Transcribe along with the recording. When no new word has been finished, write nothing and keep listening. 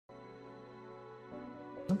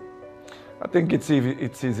I think it's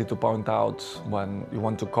easy to point out when you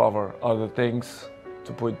want to cover other things.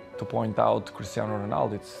 To point out Cristiano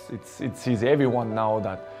Ronaldo, it's easy. Everyone know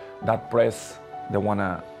that press they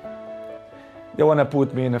wanna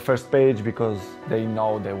put me in the first page because they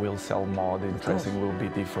know they will sell more. The dressing will be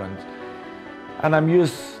different, and I'm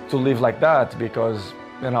used to live like that because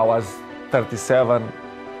I was 37.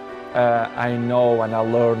 I know and I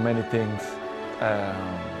learned many things.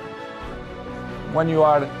 When you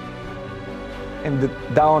are in the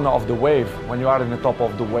down of the wave, when you are in the top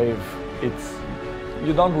of the wave,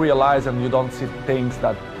 you don't realize and you don't see things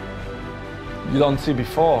that you don't see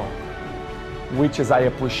before, which is I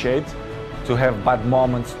appreciate, to have bad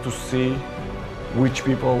moments, to see which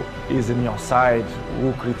people is in your side,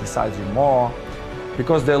 who criticize you more,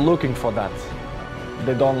 because they're looking for that.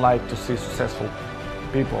 They don't like to see successful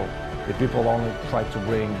people. The people only try to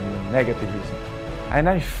bring negativism. And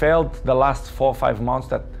I felt the last 4 or 5 months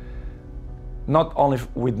that not only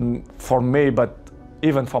for me, but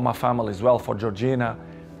even for my family as well, for Georgina,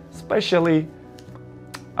 especially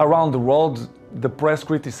around the world, the press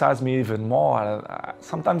criticizes me even more.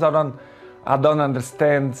 Sometimes I don't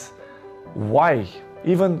understand why.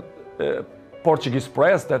 Even Portuguese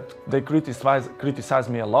press, that they criticize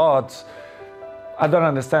me a lot. I don't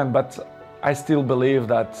understand, but I still believe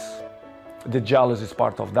that the jealousy is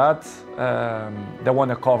part of that. They want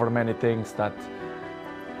to cover many things that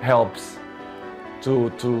helps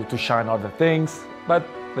to shine other things. But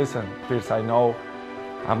listen, Piers, I know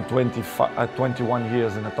I'm 21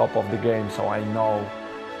 years in the top of the game, so I know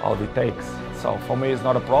all it takes. So for me, it's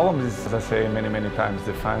not a problem. It's, as I say many times,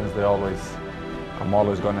 the fans, I'm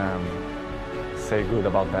always gonna say good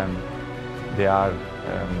about them. They are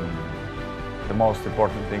the most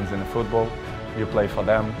important things in the football. You play for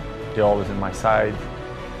them. They're always in my side.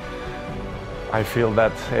 I feel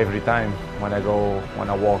that every time when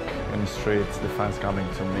I walk in the streets, the fans coming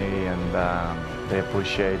to me and they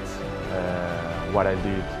appreciate what I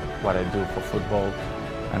did, what I do for football.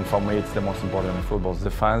 And for me, it's the most important in football. The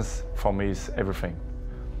fans, for me, is everything.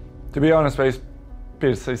 To be honest,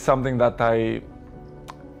 Piers, it's something that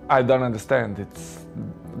I don't understand. It's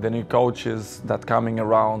the new coaches that coming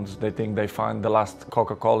around, they think they find the last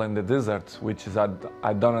Coca-Cola in the desert, which is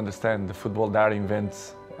I don't understand. The football that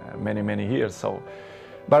invents many years. So,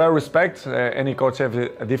 but I respect any coach have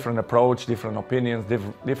a different approach, different opinions,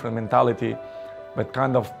 different mentality, but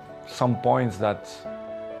kind of some points that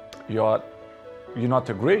you not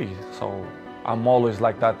agree. So I'm always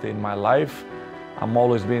like that in my life. I'm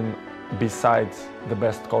always been beside the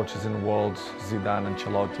best coaches in the world: Zidane,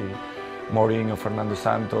 Ancelotti, Mourinho, Fernando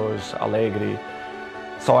Santos, Allegri.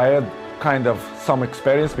 So I had kind of some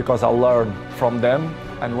experience because I learned from them.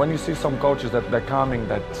 And when you see some coaches that they're coming,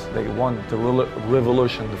 that they want to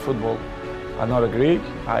revolution the football, I not agree.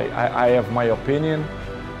 I have my opinion.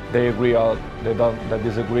 They agree or they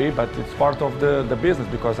disagree, but it's part of the business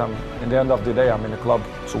because in the end of the day, I'm in a club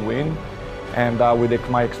to win. And with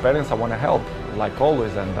my experience, I want to help, like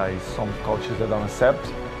always. And some coaches that don't accept.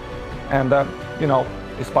 And,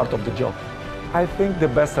 it's part of the job. I think the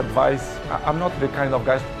best advice, I'm not the kind of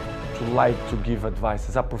guy to like to give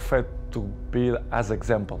advices. I prefer to be as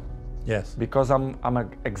example. Yes. Because I'm an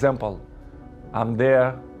example. I'm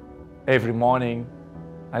there every morning.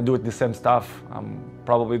 I do it the same stuff. I'm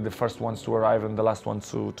probably the first ones to arrive and the last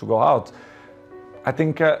ones to go out. I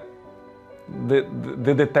think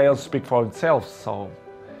the details speak for itself. So,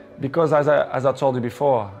 because as I told you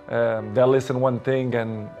before, they listen one thing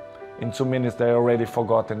and in 2 minutes they already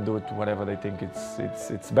forgot and do it whatever they think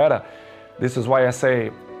it's better. This is why I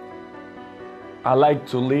say I like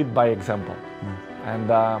to lead by example. And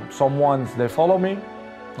some ones they follow me,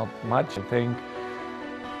 not much. I think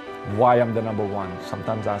why I'm the number one.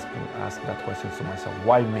 Sometimes I ask that question to myself.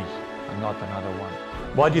 Why me and not another one?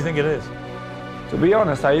 Why do you think it is? To be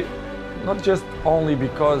honest, not just only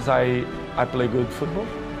because I play good football,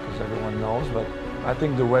 because everyone knows, but I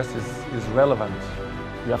think the rest is relevant.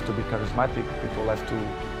 You have to be charismatic. People have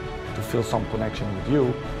to feel some connection with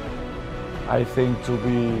you. I think to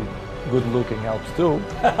be good looking helps too.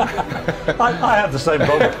 I have the same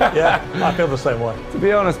problem. Yeah, I feel the same way. To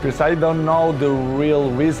be honest, Chris, I don't know the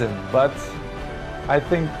real reason, but I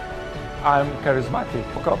think I'm charismatic.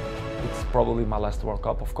 World Cup, it's probably my last World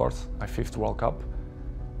Cup, of course, my 5th World Cup.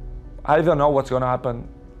 I don't know what's going to happen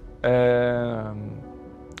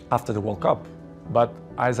after the World Cup, but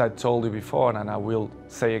as I told you before, and I will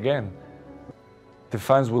say again, the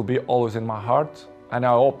fans will be always in my heart, and I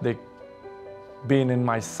hope they being in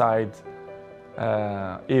my side,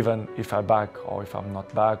 even if I'm back or if I'm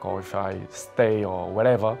not back or if I stay or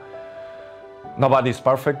whatever. Nobody's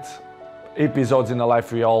perfect. Episodes in the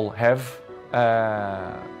life we all have.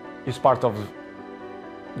 It's part of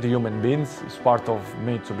the human beings. It's part of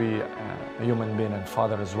me to be a human being and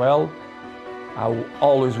father as well. I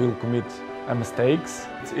always will commit mistakes.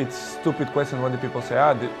 It's stupid question when the people say,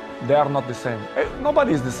 they are not the same.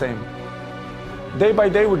 Nobody is the same. Day by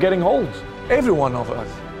day, we're getting old. Every one of us.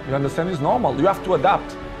 You understand? It's normal. You have to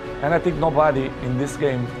adapt. And I think nobody in this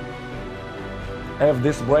game have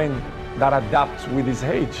this brain that adapts with his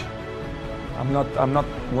age. I'm not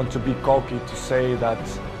want to be cocky to say that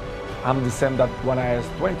I'm the same that when I was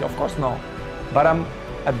 20. Of course no. But I'm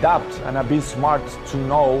adapt and I be smart to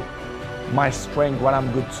know my strength, what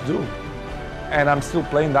I'm good to do. And I'm still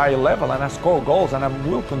playing the high level and I score goals and I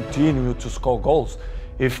will continue to score goals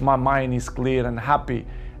if my mind is clear and happy,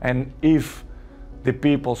 and if the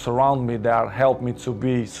people surround me that help me to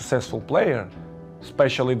be a successful player,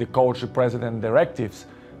 especially the coach, the president, directives.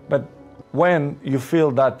 But when you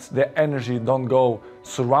feel that the energy don't go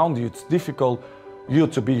surround you, it's difficult you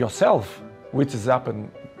to be yourself, which has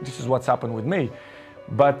happened. This is what's happened with me.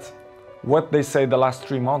 But what they say the last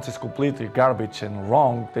 3 months is completely garbage and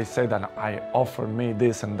wrong. They say that I offer me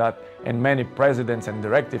this and that, and many presidents and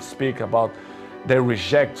directives speak about they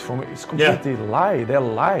reject from me. It's completely lie. They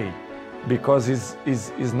lie, because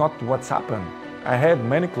it's not what's happened. I had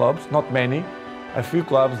many clubs, not many, a few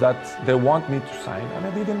clubs that they want me to sign, and I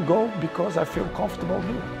didn't go because I feel comfortable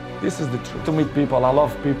here. This is the truth. To meet people, I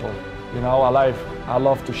love people. You know, I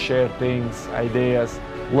love to share things, ideas,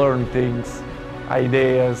 learn things,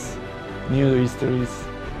 ideas, new histories,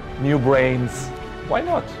 new brains. Why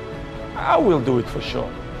not? I will do it for sure.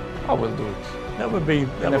 I will do it. That would be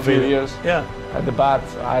in a few years. Yeah. At the bat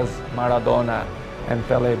as Maradona and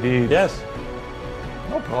Pelé did. Yes.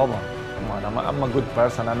 No problem. Come on, I'm a good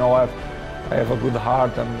person. I know I have a good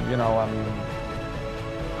heart, and you know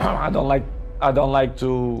I don't like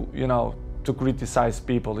to to criticize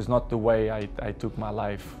people. It's not the way I took my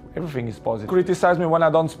life. Everything is positive. Criticize me when I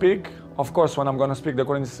don't speak. Of course, when I'm gonna speak, they're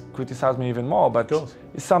going to criticize me even more. But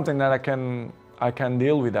it's something that I can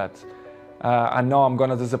deal with that. I know I'm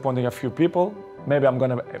gonna disappoint a few people. Maybe I'm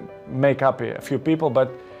gonna make happy a few people, but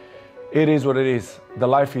it is what it is. The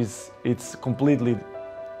life it's completely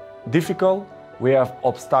difficult. We have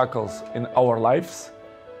obstacles in our lives,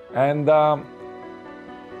 and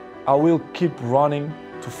I will keep running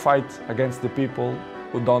to fight against the people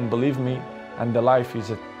who don't believe me. And the life is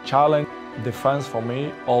a challenge. The fans for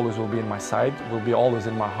me always will be in my side, will be always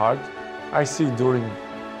in my heart. I see during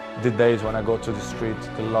the days when I go to the street,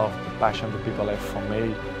 the love, the passion the people have for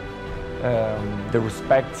me, the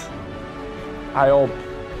respect. I hope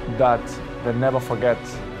that they never forget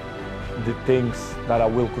the things that I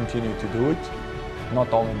will continue to do it,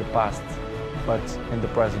 not only in the past, but in the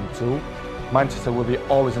present too. Manchester will be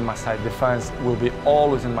always in my side. The fans will be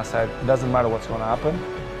always in my side. It doesn't matter what's going to happen.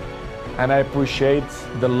 And I appreciate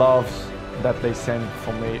the love that they send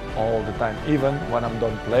for me all the time, even when I'm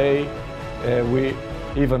done play.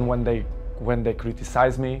 Even when they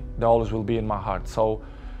criticize me, they always will be in my heart. So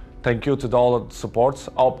thank you to all the supports.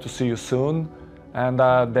 I hope to see you soon, and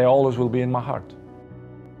they always will be in my heart.